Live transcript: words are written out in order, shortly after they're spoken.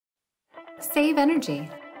Save energy.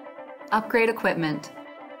 Upgrade equipment.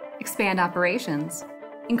 Expand operations.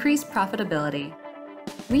 Increase profitability.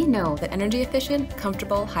 We know that energy-efficient,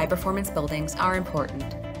 comfortable, high-performance buildings are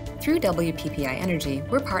important. Through WPPI Energy,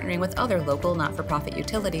 we're partnering with other local not-for-profit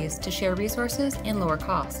utilities to share resources and lower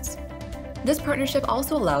costs. This partnership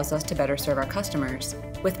also allows us to better serve our customers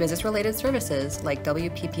with business-related services like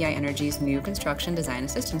WPPI Energy's new Construction Design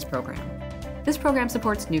Assistance Program. This program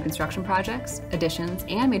supports new construction projects, additions,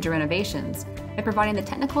 and major renovations by providing the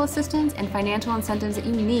technical assistance and financial incentives that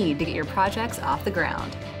you need to get your projects off the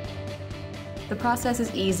ground. The process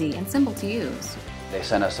is easy and simple to use. They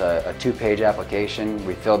sent us a 2-page application,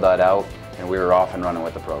 we filled that out, and we were off and running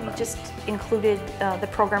with the program. We just included the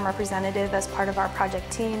program representative as part of our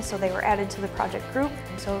project team, so they were added to the project group,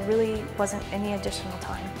 so it really wasn't any additional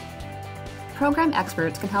time. Program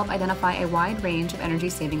experts can help identify a wide range of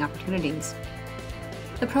energy-saving opportunities.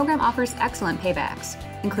 The program offers excellent paybacks,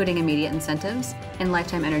 including immediate incentives and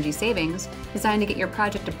lifetime energy savings designed to get your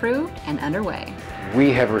project approved and underway.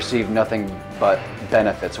 We have received nothing but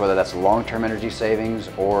benefits, whether that's long-term energy savings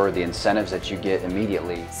or the incentives that you get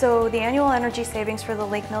immediately. So the annual energy savings for the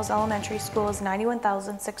Lake Mills Elementary School is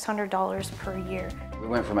 $91,600 per year. We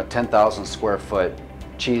went from a 10,000 square foot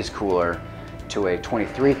cheese cooler to a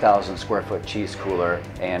 23,000 square foot cheese cooler,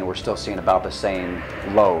 and we're still seeing about the same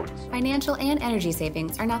loads. Financial and energy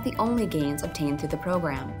savings are not the only gains obtained through the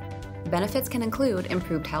program. Benefits can include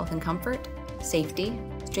improved health and comfort, safety,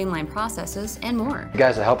 streamlined processes, and more. The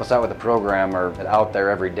guys that help us out with the program are out there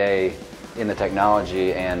every day in the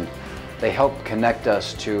technology, and they help connect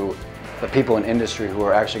us to the people in industry who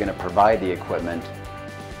are actually going to provide the equipment.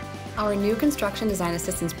 Our new Construction Design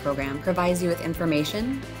Assistance Program provides you with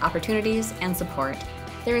information, opportunities, and support.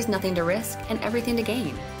 There is nothing to risk and everything to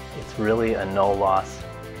gain. It's really a no-loss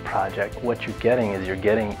project. What you're getting is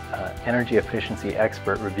an energy efficiency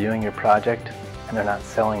expert reviewing your project, and they're not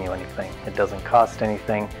selling you anything. It doesn't cost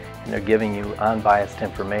anything, and they're giving you unbiased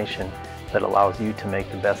information that allows you to make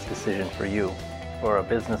the best decision for you. For a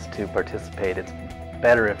business to participate, it's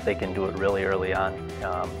better if they can do it really early on.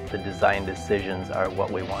 The design decisions are what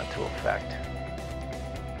we want to affect.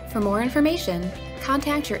 For more information,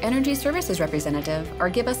 contact your energy services representative or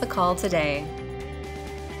give us a call today.